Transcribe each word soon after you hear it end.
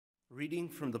Reading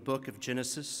from the book of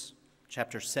Genesis,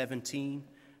 chapter 17,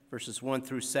 verses 1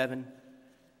 through 7,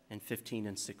 and 15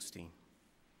 and 16.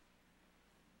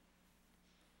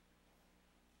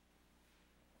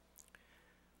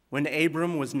 When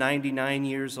Abram was 99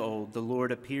 years old, the Lord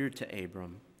appeared to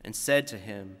Abram and said to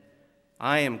him,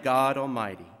 I am God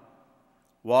Almighty.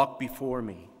 Walk before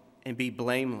me and be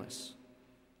blameless,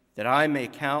 that I may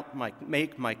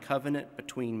make my covenant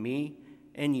between me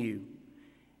and you,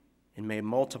 and may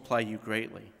multiply you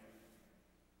greatly.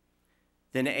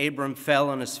 Then Abram fell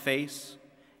on his face,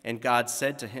 and God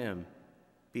said to him,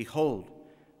 Behold,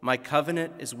 my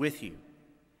covenant is with you,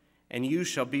 and you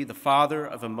shall be the father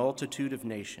of a multitude of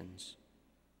nations.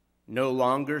 No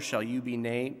longer shall your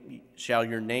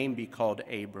name be called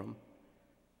Abram,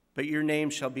 but your name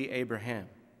shall be Abraham,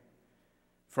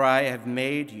 for I have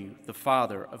made you the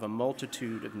father of a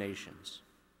multitude of nations.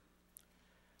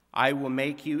 I will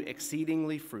make you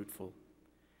exceedingly fruitful,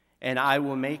 and I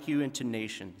will make you into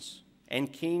nations,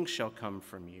 and kings shall come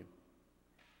from you.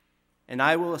 And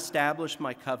I will establish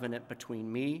my covenant between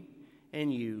me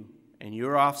and you and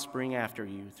your offspring after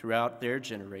you throughout their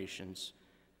generations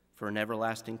for an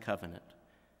everlasting covenant,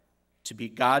 to be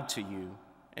God to you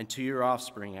and to your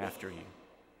offspring after you.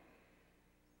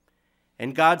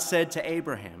 And God said to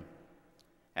Abraham,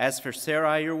 As for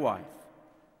Sarai your wife,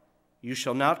 you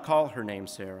shall not call her name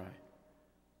Sarai,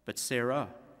 but Sarah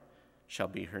shall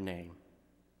be her name.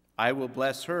 I will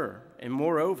bless her, and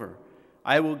moreover,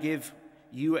 I will give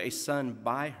you a son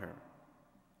by her.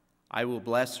 I will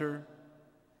bless her,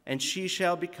 and she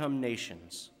shall become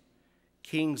nations.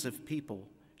 Kings of people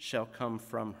shall come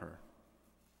from her.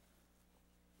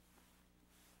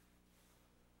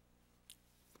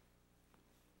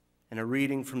 And a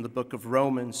reading from the book of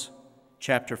Romans,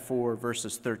 chapter 4,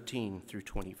 verses 13 through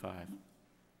 25.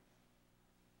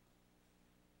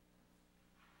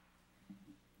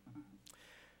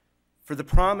 For the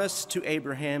promise to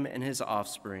Abraham and his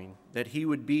offspring that he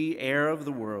would be heir of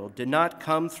the world did not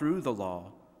come through the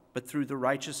law, but through the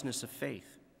righteousness of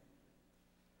faith.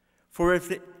 For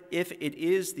if it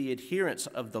is the adherents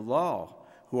of the law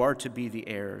who are to be the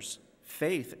heirs,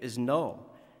 faith is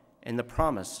null, and the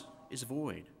promise is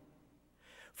void.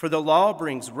 For the law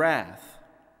brings wrath,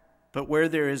 but where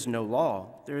there is no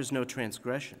law, there is no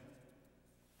transgression.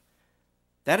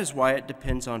 That is why it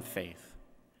depends on faith,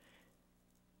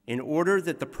 in order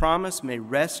that the promise may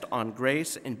rest on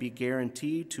grace and be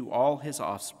guaranteed to all his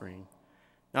offspring,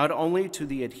 not only to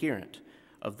the adherent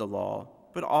of the law,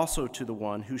 but also to the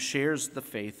one who shares the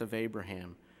faith of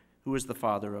Abraham, who is the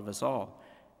father of us all.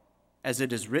 As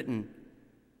it is written,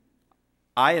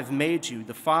 I have made you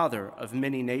the father of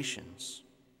many nations.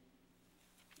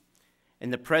 In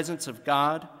the presence of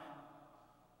God,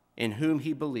 in whom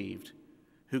he believed,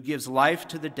 who gives life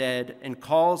to the dead and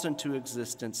calls into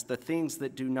existence the things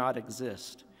that do not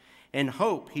exist. In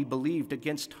hope he believed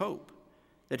against hope,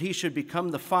 that he should become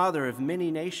the father of many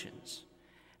nations.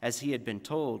 As he had been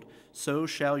told, so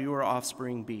shall your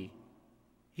offspring be.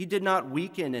 He did not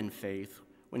weaken in faith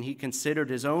when he considered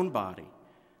his own body,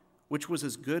 which was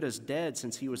as good as dead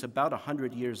since he was about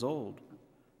 100 years old,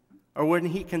 or when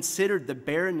he considered the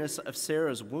barrenness of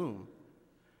Sarah's womb.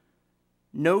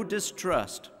 No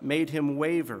distrust made him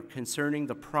waver concerning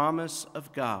the promise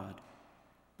of God,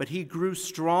 but he grew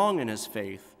strong in his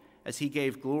faith as he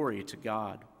gave glory to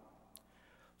God,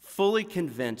 fully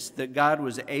convinced that God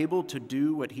was able to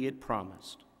do what he had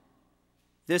promised.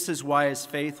 This is why his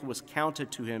faith was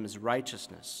counted to him as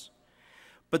righteousness.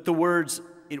 But the words,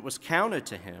 "it was counted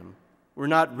to him," were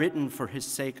not written for his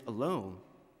sake alone,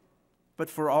 but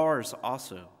for ours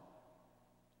also.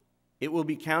 It will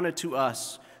be counted to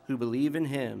us who believe in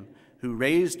him who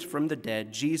raised from the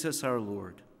dead Jesus our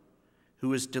Lord, who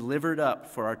was delivered up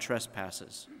for our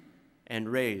trespasses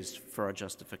and raised for our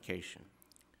justification.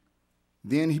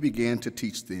 Then he began to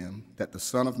teach them that the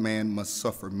Son of Man must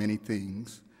suffer many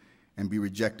things and be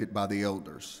rejected by the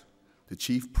elders, the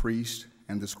chief priests,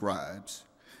 and the scribes,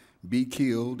 be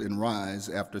killed and rise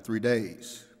after 3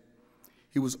 days.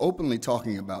 He was openly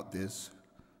talking about this,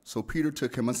 so Peter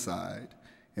took him aside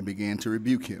and began to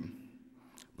rebuke him.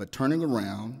 But turning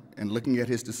around and looking at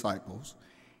his disciples,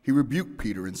 he rebuked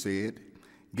Peter and said,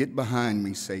 "Get behind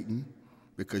me, Satan,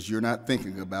 because you're not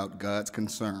thinking about God's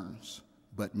concerns,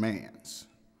 but man's."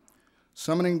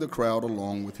 Summoning the crowd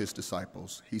along with his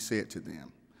disciples, he said to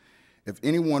them, "If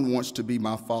anyone wants to be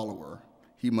my follower,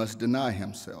 he must deny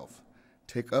himself,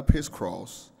 take up his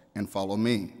cross, and follow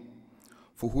me.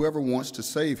 For whoever wants to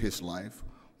save his life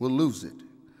will lose it,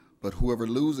 but whoever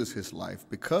loses his life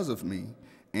because of me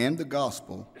and the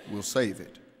gospel will save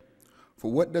it.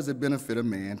 For what does it benefit a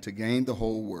man to gain the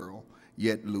whole world,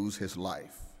 yet lose his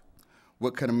life?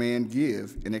 What can a man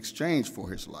give in exchange for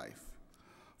his life?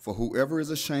 For whoever is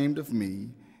ashamed of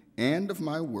me and of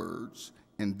my words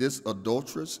in this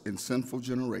adulterous and sinful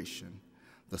generation,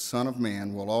 the Son of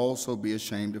Man will also be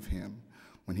ashamed of him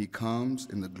when he comes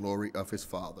in the glory of his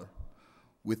Father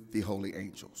with the holy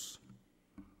angels.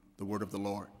 The word of the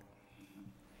Lord.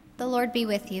 The Lord be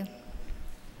with you.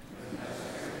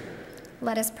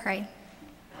 Let us pray.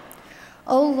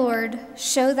 O Lord,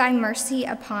 show thy mercy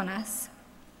upon us.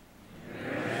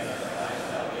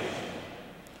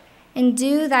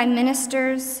 Endue thy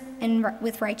ministers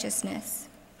with righteousness.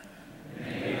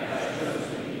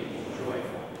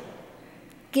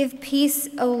 Give peace,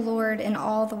 O Lord, in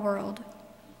all the world.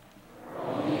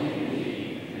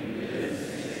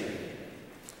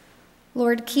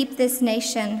 Lord, keep this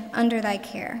nation under thy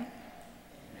care.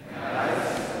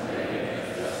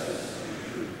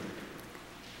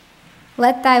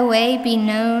 Let thy way be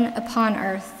known upon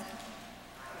earth.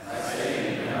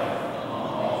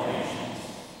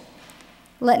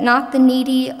 Let not the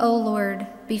needy, O Lord,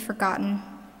 be forgotten.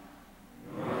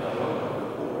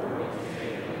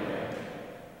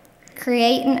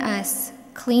 Create in us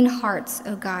clean hearts,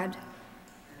 O God.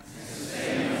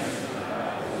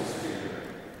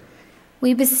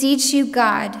 We beseech you,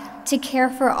 God, to care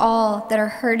for all that are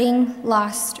hurting,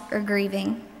 lost, or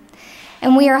grieving.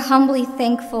 And we are humbly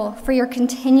thankful for your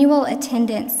continual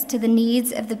attendance to the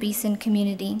needs of the Beeson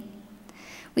community.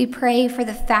 We pray for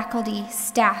the faculty,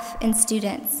 staff, and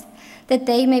students, that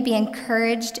they may be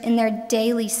encouraged in their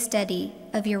daily study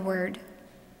of your word.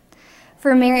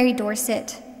 For Mary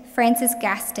Dorset, Francis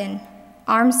Gaston,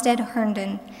 Armstead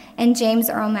Herndon, and James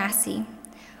Earl Massey,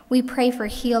 we pray for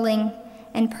healing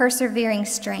and persevering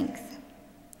strength.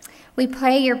 We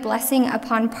pray your blessing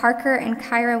upon Parker and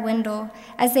Kyra Wendell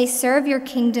as they serve your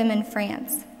kingdom in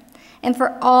France, and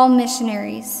for all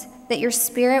missionaries, that your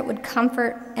spirit would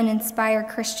comfort and inspire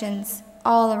Christians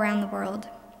all around the world.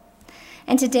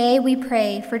 And today we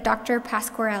pray for Dr.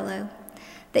 Pasquarello,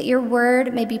 that your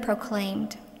word may be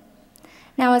proclaimed.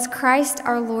 Now, as Christ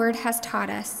our Lord has taught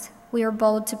us, we are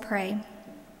bold to pray.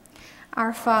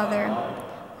 Our Father,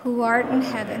 who art in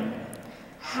heaven,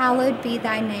 hallowed be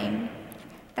thy name.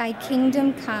 Thy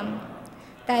kingdom come,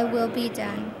 thy will be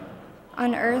done,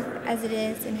 on earth as it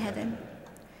is in heaven.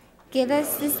 Give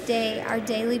us this day our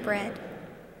daily bread,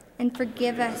 and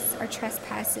forgive us our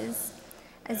trespasses,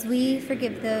 as we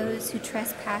forgive those who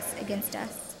trespass against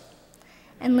us.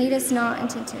 And lead us not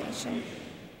into temptation,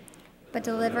 but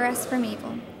deliver us from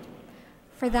evil.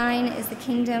 For thine is the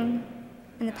kingdom,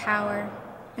 and the power,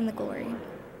 and the glory,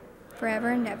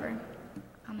 forever and ever.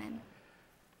 Amen.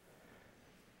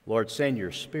 Lord, send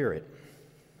your Spirit,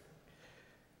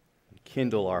 and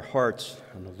kindle our hearts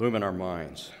and illumine our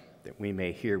minds, that we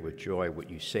may hear with joy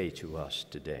what you say to us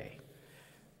today.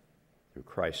 Through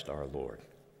Christ our Lord.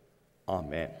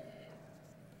 Amen.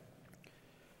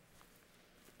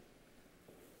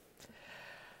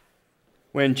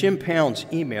 When Jim Pounds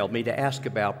emailed me to ask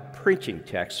about preaching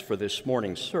texts for this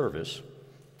morning's service,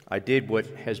 I did what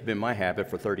has been my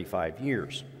habit for 35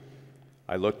 years.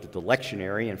 I looked at the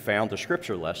lectionary and found the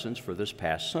scripture lessons for this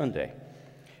past Sunday.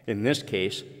 In this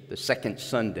case, the second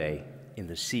Sunday in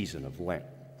the season of Lent.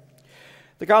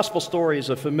 The gospel story is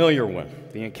a familiar one,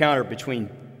 the encounter between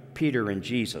Peter and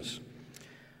Jesus.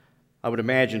 I would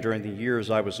imagine during the years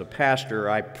I was a pastor,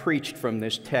 I preached from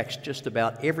this text just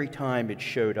about every time it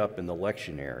showed up in the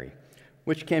lectionary,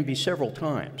 which can be several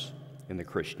times in the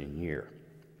Christian year.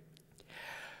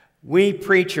 We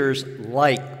preachers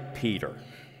like Peter.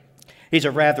 He's a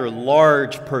rather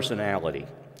large personality,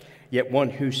 yet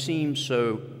one who seems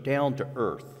so down to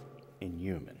earth and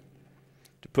human.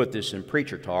 To put this in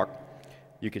preacher talk,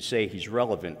 you could say he's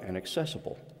relevant and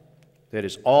accessible. That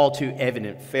his all too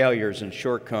evident failures and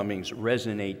shortcomings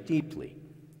resonate deeply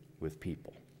with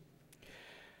people.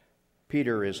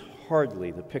 Peter is hardly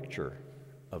the picture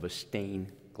of a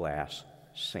stained glass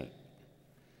saint.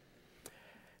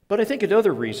 But I think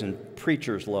another reason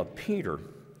preachers love Peter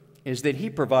is that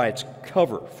he provides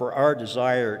cover for our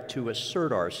desire to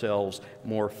assert ourselves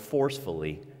more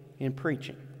forcefully in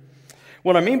preaching.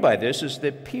 What I mean by this is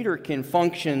that Peter can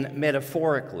function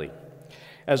metaphorically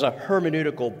as a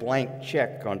hermeneutical blank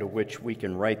check onto which we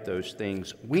can write those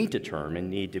things we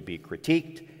determine need to be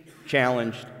critiqued,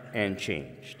 challenged, and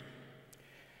changed.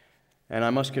 And I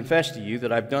must confess to you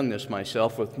that I've done this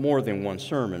myself with more than one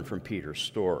sermon from Peter's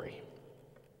story.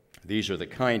 These are the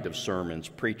kind of sermons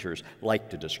preachers like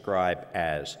to describe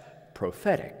as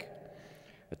prophetic,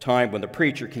 a time when the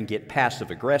preacher can get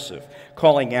passive-aggressive,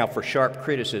 calling out for sharp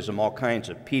criticism all kinds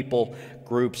of people,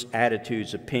 groups,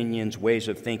 attitudes, opinions, ways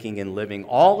of thinking and living,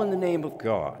 all in the name of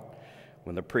God,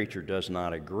 when the preacher does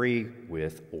not agree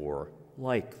with or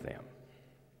like them.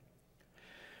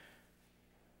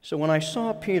 So when I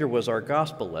saw Peter was our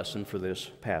gospel lesson for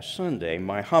this past Sunday,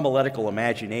 my homiletical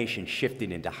imagination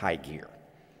shifted into high gear.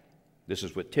 This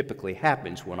is what typically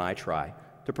happens when I try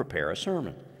to prepare a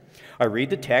sermon. I read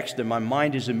the text and my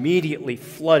mind is immediately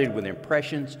flooded with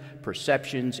impressions,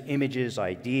 perceptions, images,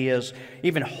 ideas,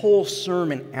 even whole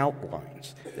sermon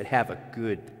outlines that have a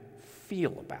good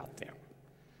feel about them.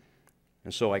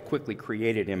 And so I quickly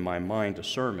created in my mind a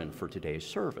sermon for today's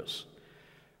service,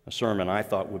 a sermon I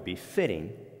thought would be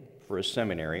fitting for a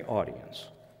seminary audience,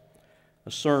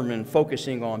 a sermon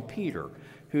focusing on Peter,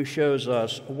 who shows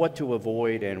us what to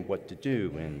avoid and what to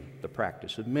do in the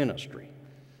practice of ministry.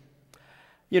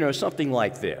 You know, something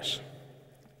like this.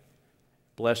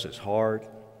 Bless his heart,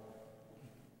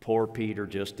 poor Peter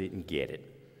just didn't get it.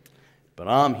 But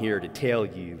I'm here to tell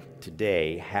you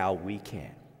today how we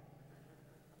can.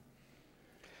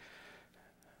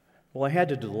 Well, I had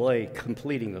to delay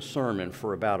completing the sermon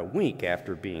for about a week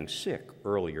after being sick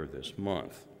earlier this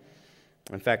month.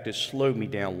 In fact, it slowed me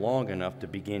down long enough to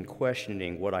begin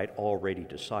questioning what I'd already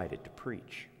decided to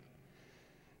preach.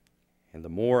 And the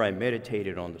more I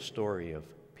meditated on the story of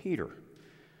Peter,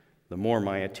 the more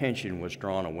my attention was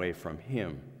drawn away from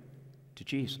him to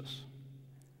Jesus.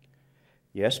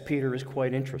 Yes, Peter is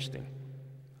quite interesting,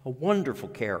 a wonderful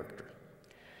character.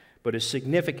 But his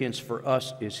significance for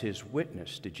us is his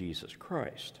witness to Jesus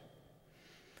Christ.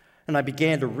 And I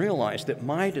began to realize that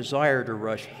my desire to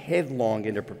rush headlong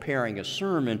into preparing a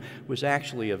sermon was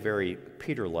actually a very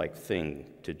Peter-like thing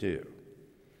to do.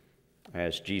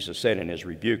 As Jesus said in his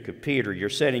rebuke of Peter, you're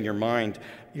setting your mind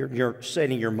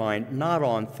not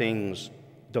on things,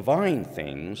 divine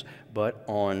things, but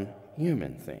on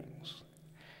human things.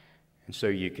 And so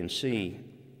you can see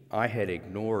I had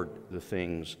ignored the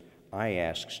things I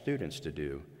ask students to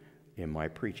do in my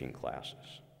preaching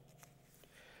classes.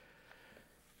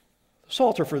 The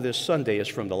Psalter for this Sunday is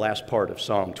from the last part of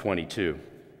Psalm 22.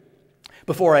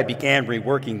 Before I began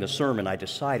reworking the sermon, I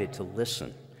decided to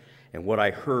listen, and what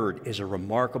I heard is a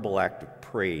remarkable act of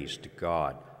praise to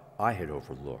God I had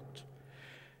overlooked.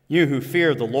 You who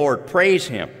fear the Lord, praise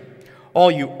him. All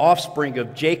you offspring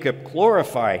of Jacob,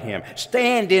 glorify him.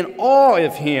 Stand in awe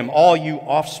of him, all you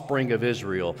offspring of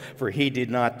Israel. For he did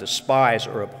not despise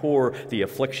or abhor the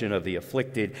affliction of the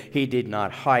afflicted. He did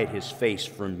not hide his face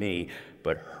from me,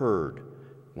 but heard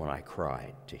when I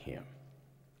cried to him.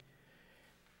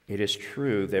 It is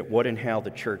true that what and how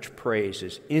the church prays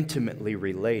is intimately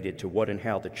related to what and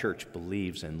how the church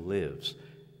believes and lives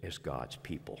as God's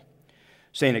people.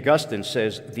 St. Augustine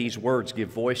says these words give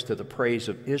voice to the praise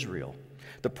of Israel,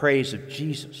 the praise of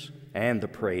Jesus, and the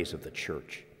praise of the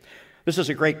church. This is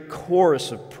a great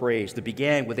chorus of praise that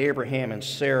began with Abraham and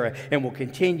Sarah and will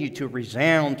continue to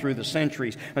resound through the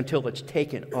centuries until it's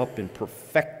taken up and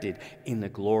perfected in the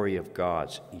glory of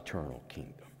God's eternal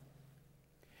kingdom.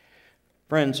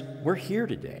 Friends, we're here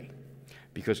today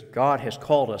because God has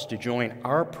called us to join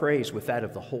our praise with that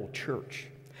of the whole church,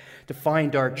 to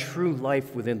find our true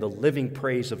life within the living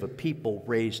praise of a people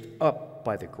raised up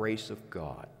by the grace of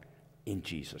God in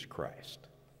Jesus Christ.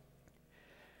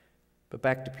 But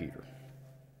back to Peter.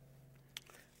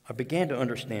 I began to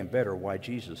understand better why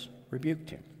Jesus rebuked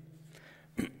him.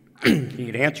 He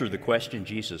had answered the question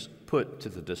Jesus put to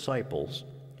the disciples,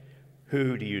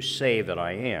 "Who do you say that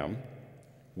I am?"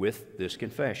 with this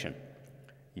confession,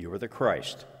 "You are the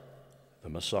Christ, the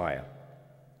Messiah."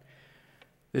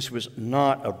 This was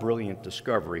not a brilliant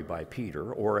discovery by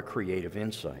Peter or a creative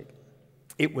insight.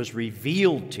 It was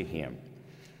revealed to him,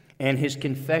 and his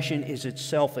confession is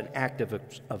itself an act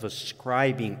of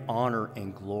ascribing honor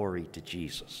and glory to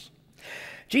Jesus.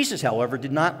 Jesus, however,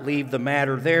 did not leave the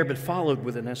matter there, but followed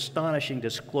with an astonishing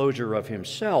disclosure of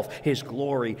himself, his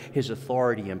glory, his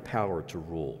authority, and power to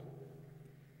rule.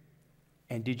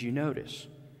 And did you notice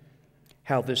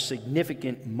how this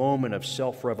significant moment of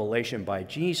self-revelation by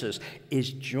Jesus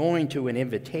is joined to an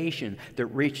invitation that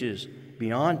reaches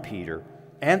beyond Peter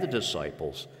and the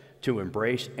disciples to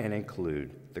embrace and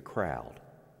include the crowd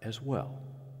as well?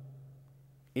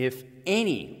 If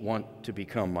any want to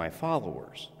become my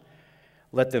followers,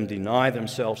 let them deny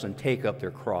themselves and take up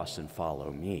their cross and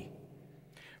follow me.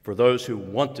 For those who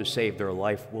want to save their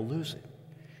life will lose it,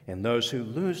 and those who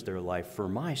lose their life for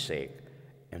my sake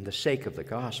and the sake of the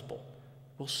gospel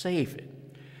will save it.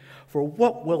 For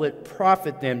what will it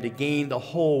profit them to gain the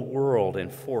whole world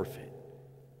and forfeit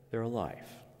their life?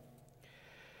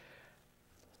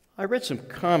 I read some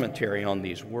commentary on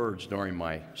these words during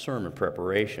my sermon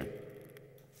preparation.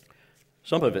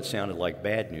 Some of it sounded like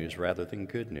bad news rather than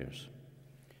good news.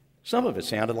 Some of it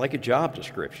sounded like a job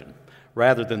description,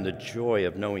 rather than the joy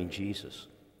of knowing Jesus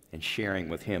and sharing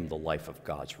with him the life of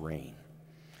God's reign.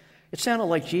 It sounded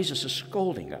like Jesus is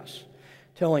scolding us,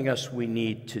 telling us we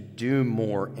need to do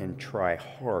more and try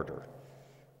harder,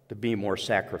 to be more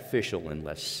sacrificial and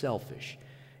less selfish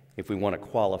if we want to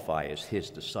qualify as his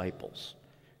disciples,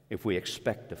 if we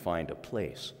expect to find a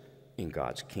place in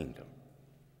God's kingdom.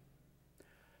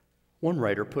 One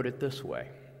writer put it this way: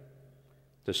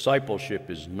 discipleship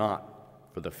is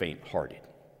not for the faint-hearted.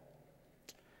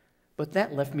 But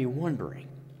that left me wondering,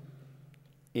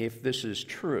 if this is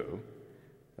true,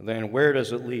 then where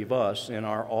does it leave us in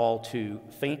our all too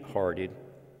faint-hearted,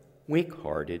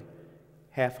 weak-hearted,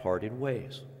 half-hearted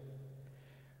ways?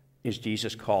 Is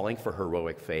Jesus calling for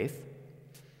heroic faith?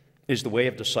 Is the way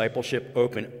of discipleship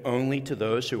open only to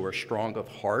those who are strong of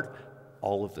heart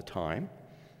all of the time?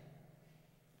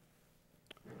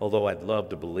 Although I'd love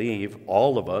to believe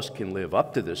all of us can live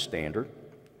up to this standard,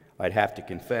 I'd have to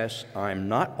confess I'm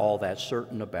not all that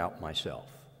certain about myself.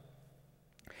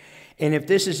 And if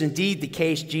this is indeed the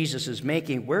case Jesus is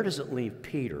making, where does it leave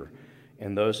Peter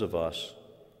and those of us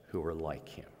who are like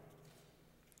him?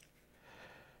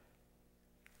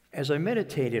 As I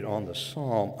meditated on the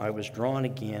psalm, I was drawn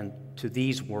again to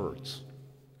these words: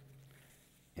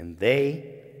 "And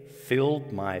they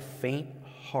filled my faint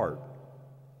heart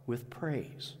with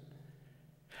praise."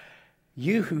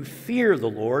 You who fear the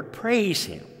Lord, praise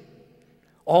him.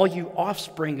 All you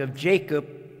offspring of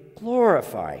Jacob,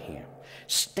 glorify him.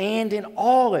 Stand in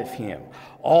awe of him,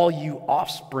 all you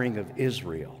offspring of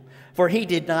Israel. For he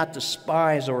did not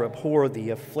despise or abhor the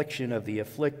affliction of the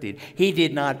afflicted. He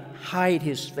did not hide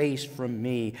his face from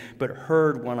me, but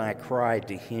heard when I cried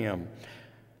to him.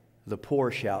 The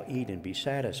poor shall eat and be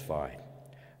satisfied.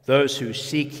 Those who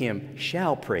seek him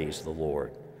shall praise the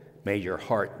Lord. May your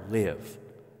heart live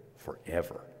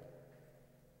forever.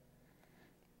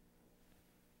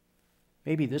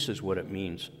 Maybe this is what it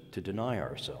means to deny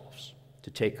ourselves,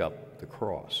 to take up the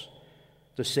cross,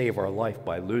 to save our life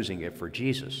by losing it for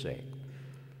Jesus' sake,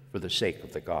 for the sake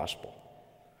of the gospel,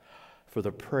 for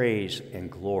the praise and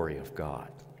glory of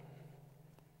God.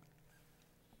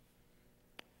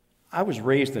 I was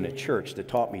raised in a church that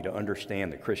taught me to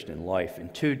understand the Christian life in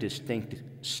two distinct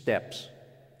steps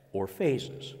or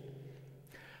phases.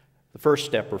 The first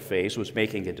step or phase was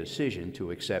making a decision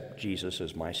to accept Jesus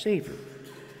as my Savior,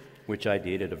 which I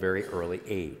did at a very early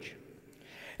age.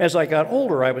 As I got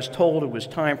older, I was told it was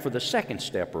time for the second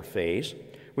step or phase,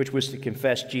 which was to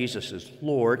confess Jesus as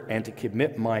Lord and to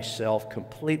commit myself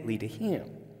completely to him.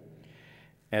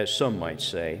 As some might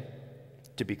say,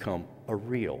 to become a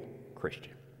real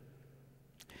Christian.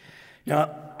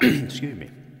 Now, excuse me.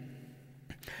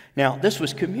 Now, this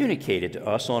was communicated to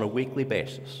us on a weekly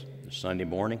basis, Sunday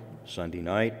morning, Sunday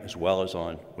night, as well as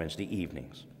on Wednesday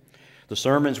evenings. The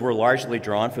sermons were largely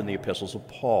drawn from the epistles of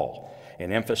Paul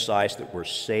and emphasized that we're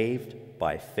saved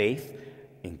by faith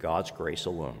in God's grace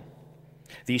alone.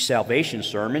 These salvation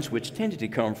sermons, which tended to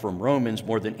come from Romans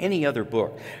more than any other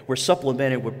book, were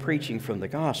supplemented with preaching from the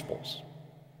Gospels.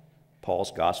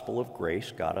 Paul's gospel of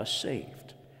grace got us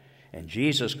saved, and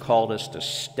Jesus called us to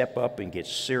step up and get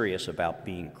serious about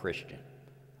being Christian,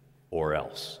 or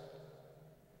else.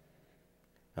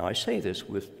 Now, I say this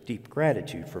with deep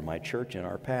gratitude for my church and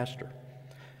our pastor,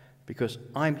 because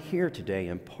I'm here today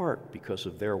in part because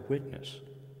of their witness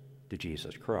to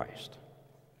Jesus Christ.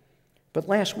 But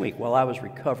last week, while I was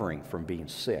recovering from being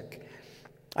sick,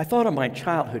 I thought of my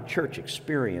childhood church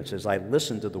experience as I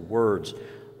listened to the words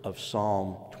of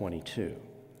Psalm 22,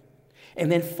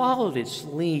 and then followed its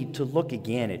lead to look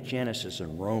again at Genesis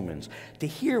and Romans to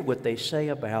hear what they say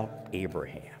about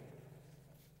Abraham.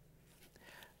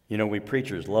 You know, we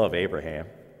preachers love Abraham.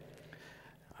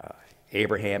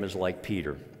 Abraham is like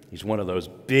Peter. He's one of those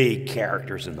big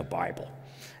characters in the Bible,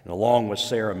 and along with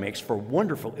Sarah makes for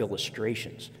wonderful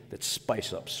illustrations that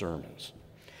spice up sermons.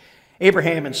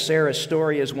 Abraham and Sarah's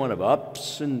story is one of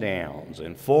ups and downs,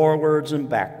 and forwards and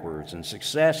backwards, and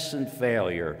success and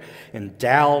failure, and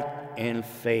doubt and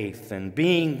faith, and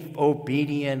being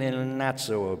obedient and not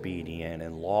so obedient,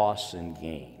 and loss and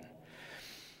gain.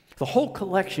 The whole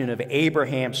collection of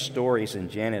Abraham's stories in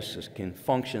Genesis can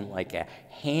function like a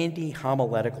handy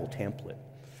homiletical template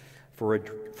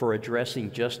for addressing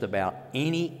just about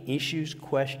any issues,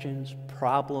 questions,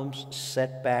 problems,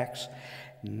 setbacks,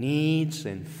 needs,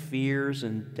 and fears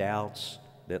and doubts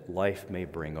that life may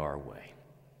bring our way.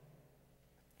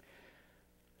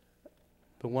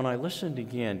 But when I listened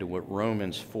again to what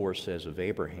Romans 4 says of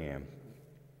Abraham,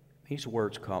 these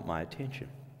words caught my attention.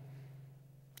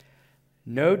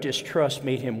 No distrust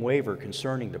made him waver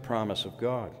concerning the promise of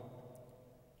God,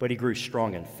 but he grew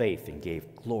strong in faith and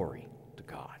gave glory to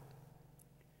God.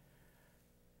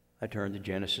 I turned to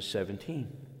Genesis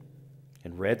 17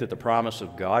 and read that the promise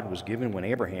of God was given when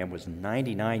Abraham was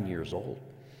 99 years old.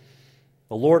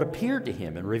 The Lord appeared to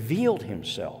him and revealed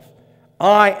himself.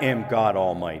 I am God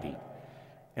Almighty.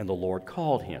 And the Lord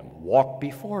called him, walk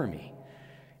before me.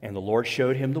 And the Lord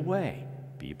showed him the way,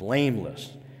 be blameless.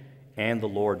 And the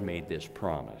Lord made this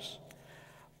promise.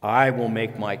 I will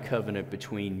make my covenant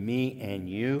between me and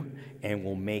you, and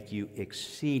will make you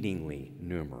exceedingly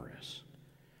numerous.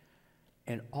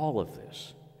 And all of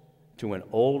this to an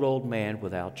old man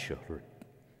without children,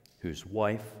 whose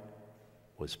wife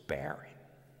was barren.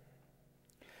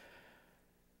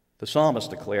 The psalmist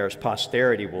declares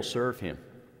posterity will serve him.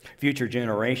 Future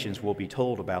generations will be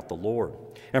told about the Lord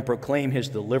and proclaim his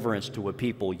deliverance to a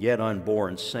people yet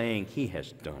unborn, saying he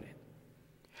has done it.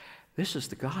 This is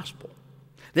the gospel.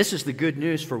 This is the good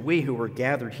news for we who are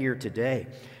gathered here today.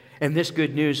 And this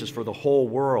good news is for the whole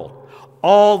world.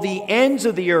 All the ends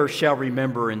of the earth shall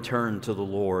remember and turn to the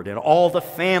Lord, and all the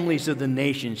families of the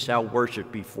nations shall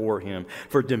worship before him.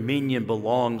 For dominion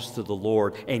belongs to the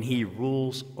Lord, and he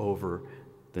rules over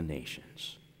the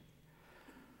nations.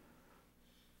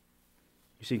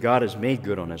 You see, God has made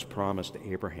good on his promise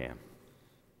to Abraham.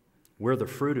 We're the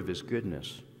fruit of his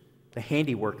goodness, the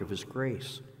handiwork of his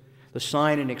grace, the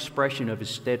sign and expression of his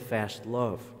steadfast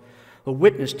love, a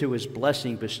witness to his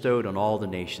blessing bestowed on all the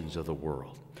nations of the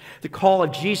world. The call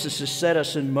of Jesus has set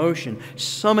us in motion,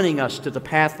 summoning us to the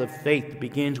path of faith that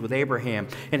begins with Abraham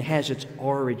and has its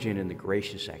origin in the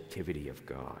gracious activity of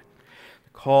God. The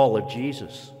call of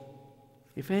Jesus,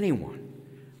 if anyone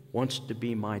wants to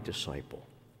be my disciple,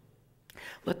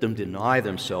 let them deny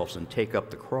themselves and take up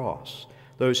the cross.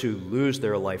 Those who lose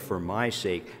their life for my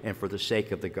sake and for the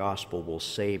sake of the gospel will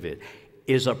save it,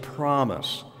 is a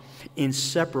promise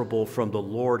inseparable from the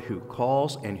Lord who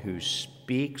calls and who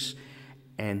speaks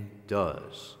and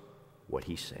does what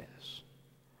he says.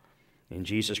 In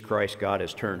Jesus Christ, God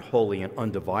has turned wholly and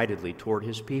undividedly toward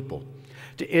his people,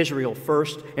 to Israel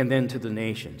first and then to the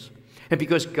nations. And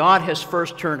because God has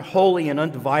first turned wholly and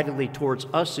undividedly towards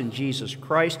us in Jesus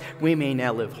Christ, we may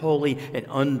now live wholly and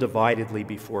undividedly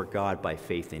before God by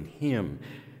faith in him,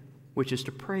 which is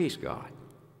to praise God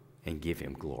and give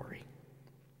him glory.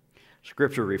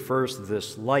 Scripture refers to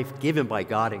this life given by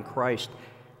God in Christ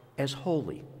as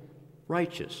holy,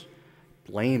 righteous,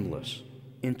 blameless,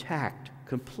 intact,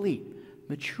 complete,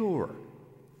 mature,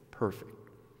 perfect.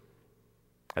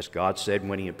 As God said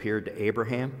when he appeared to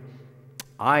Abraham,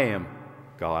 I am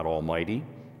God Almighty,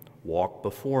 walk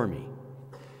before me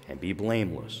and be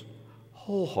blameless,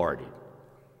 wholehearted,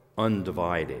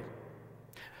 undivided.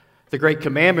 The great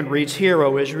commandment reads here,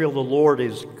 O Israel, the Lord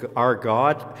is our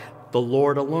God, the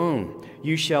Lord alone.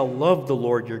 You shall love the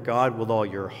Lord your God with all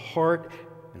your heart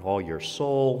and all your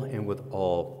soul and with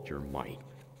all your might.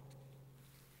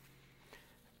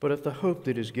 But if the hope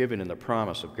that is given in the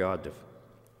promise of God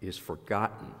is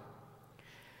forgotten,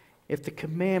 if the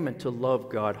commandment to love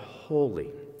God wholly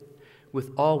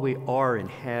with all we are and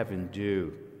have and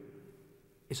do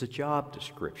is a job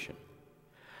description,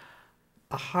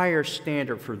 a higher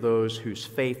standard for those whose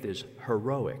faith is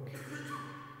heroic,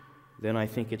 then I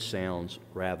think it sounds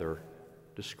rather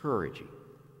discouraging,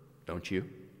 don't you?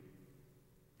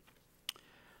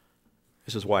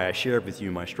 This is why I shared with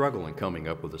you my struggle in coming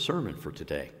up with a sermon for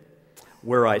today.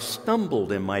 Where I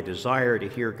stumbled in my desire to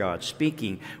hear God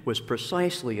speaking was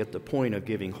precisely at the point of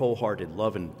giving wholehearted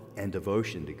love and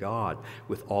devotion to God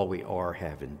with all we are,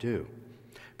 have, and do,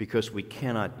 because we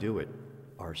cannot do it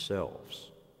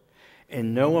ourselves.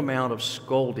 And no amount of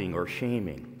scolding or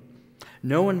shaming,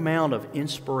 no amount of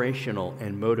inspirational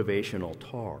and motivational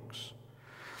talks,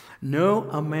 no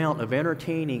amount of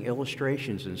entertaining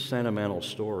illustrations and sentimental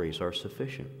stories are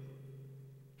sufficient.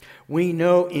 We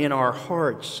know in our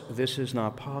hearts this is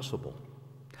not possible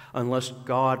unless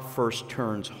God first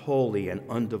turns wholly and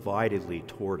undividedly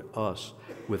toward us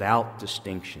without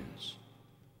distinctions.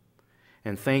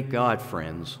 And thank God,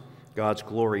 friends, God's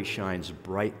glory shines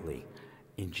brightly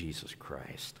in Jesus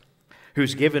Christ,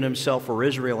 who's given himself for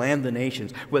Israel and the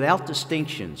nations without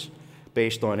distinctions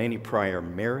based on any prior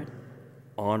merit,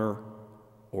 honor,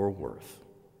 or worth.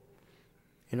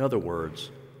 In other words,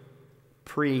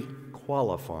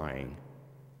 pre-qualifying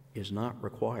is not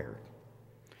required,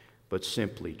 but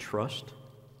simply trust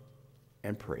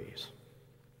and praise.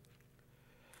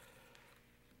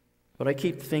 But I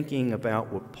keep thinking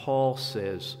about what Paul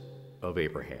says of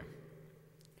Abraham.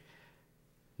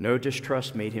 No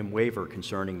distrust made him waver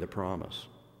concerning the promise,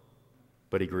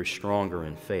 but he grew stronger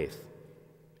in faith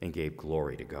and gave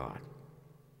glory to God.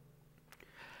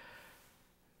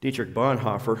 Dietrich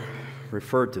Bonhoeffer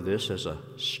referred to this as a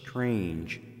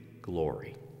strange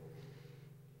glory.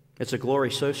 It's a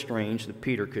glory so strange that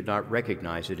Peter could not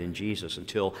recognize it in Jesus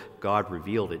until God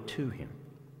revealed it to him.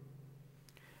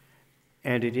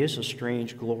 And it is a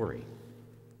strange glory,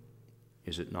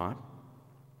 is it not?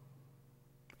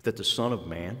 That the Son of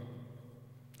Man,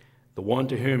 the one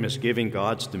to whom is given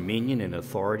God's dominion and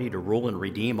authority to rule and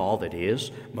redeem all that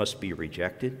is, must be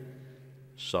rejected,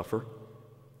 suffer,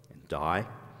 and die,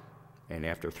 and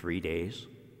after 3 days,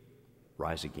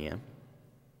 rise again.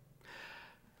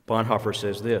 Bonhoeffer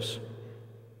says this: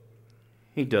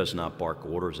 He does not bark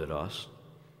orders at us,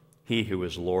 He who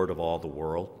is Lord of all the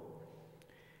world.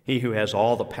 He who has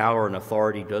all the power and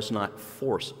authority does not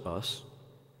force us.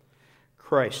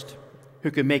 Christ, who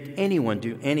can make anyone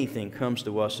do anything, comes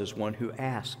to us as one who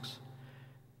asks,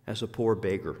 as a poor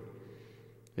beggar,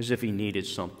 as if he needed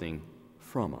something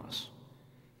from us.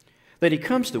 That he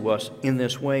comes to us in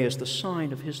this way is the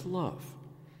sign of his love.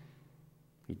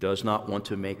 He does not want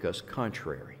to make us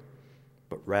contrary,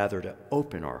 but rather to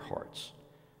open our hearts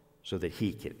so that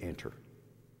he can enter.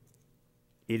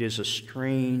 It is a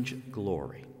strange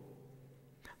glory,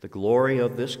 the glory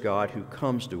of this God who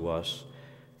comes to us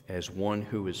as one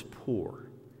who is poor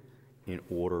in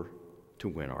order to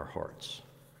win our hearts.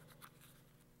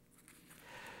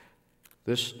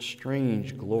 This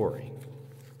strange glory,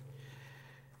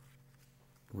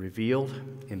 revealed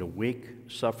in a weak,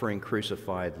 suffering,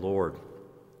 crucified Lord,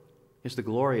 is the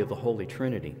glory of the Holy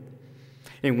Trinity,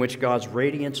 in which God's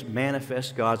radiance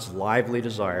manifests God's lively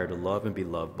desire to love and be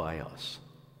loved by us.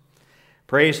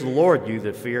 Praise the Lord, you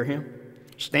that fear him.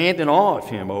 Stand in awe of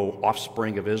him, O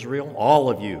offspring of Israel, all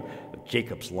of you of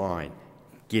Jacob's line.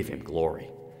 Give him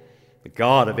glory. The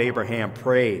God of Abraham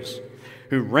praise,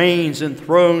 who reigns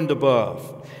enthroned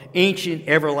above, ancient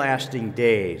everlasting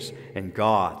days, and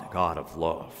God, the God of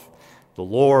love. The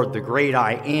Lord, the great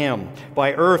I am,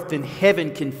 by earth and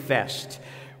heaven confessed.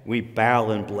 We bow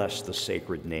and bless the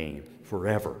sacred name,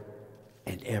 forever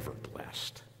and ever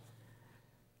blessed.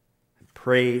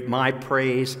 My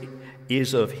praise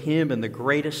is of him in the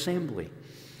great assembly.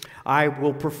 I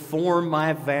will perform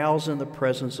my vows in the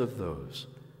presence of those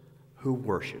who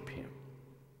worship him.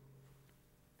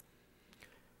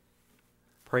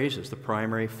 Praise is the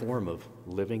primary form of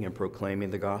living and proclaiming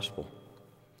the gospel,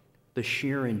 the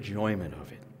sheer enjoyment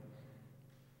of it,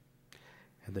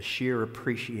 and the sheer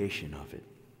appreciation of it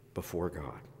before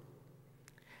God.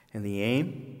 And the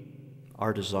aim,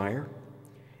 our desire,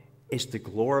 is to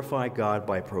glorify God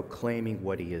by proclaiming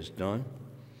what he has done,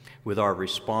 with our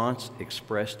response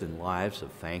expressed in lives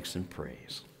of thanks and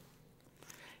praise.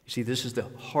 You see, this is the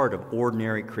heart of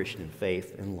ordinary Christian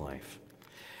faith and life.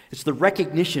 It's the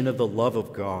recognition of the love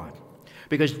of God,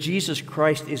 because Jesus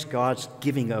Christ is God's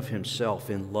giving of himself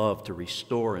in love to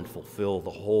restore and fulfill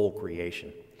the whole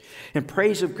creation. And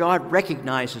praise of God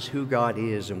recognizes who God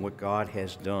is and what God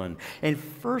has done, and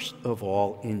first of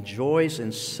all enjoys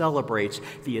and celebrates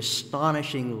the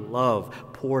astonishing love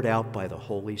poured out by the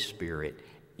Holy Spirit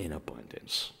in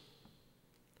abundance.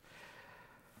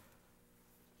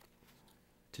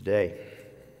 Today,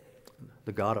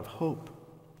 the God of hope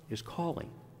is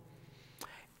calling,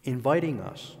 inviting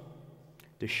us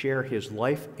to share his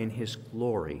life and his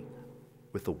glory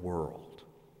with the world.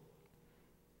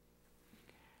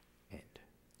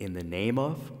 In the name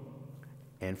of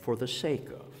and for the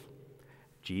sake of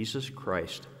Jesus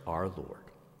Christ our Lord,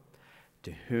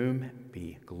 to whom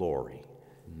be glory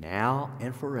now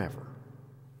and forever.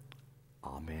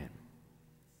 Amen.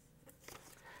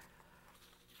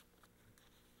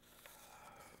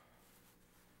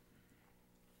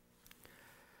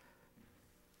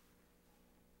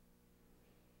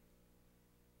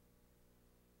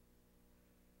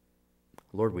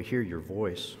 Lord, we hear your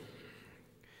voice.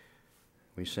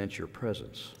 We sense your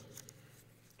presence.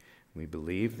 We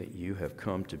believe that you have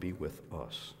come to be with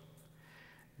us.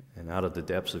 And out of the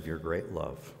depths of your great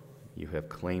love, you have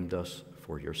claimed us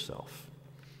for yourself.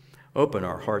 Open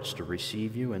our hearts to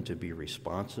receive you and to be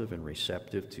responsive and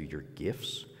receptive to your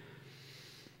gifts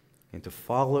and to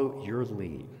follow your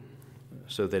lead,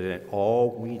 so that in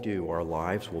all we do, our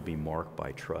lives will be marked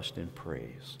by trust and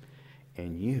praise,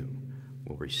 and you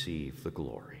will receive the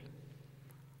glory.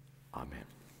 Amen.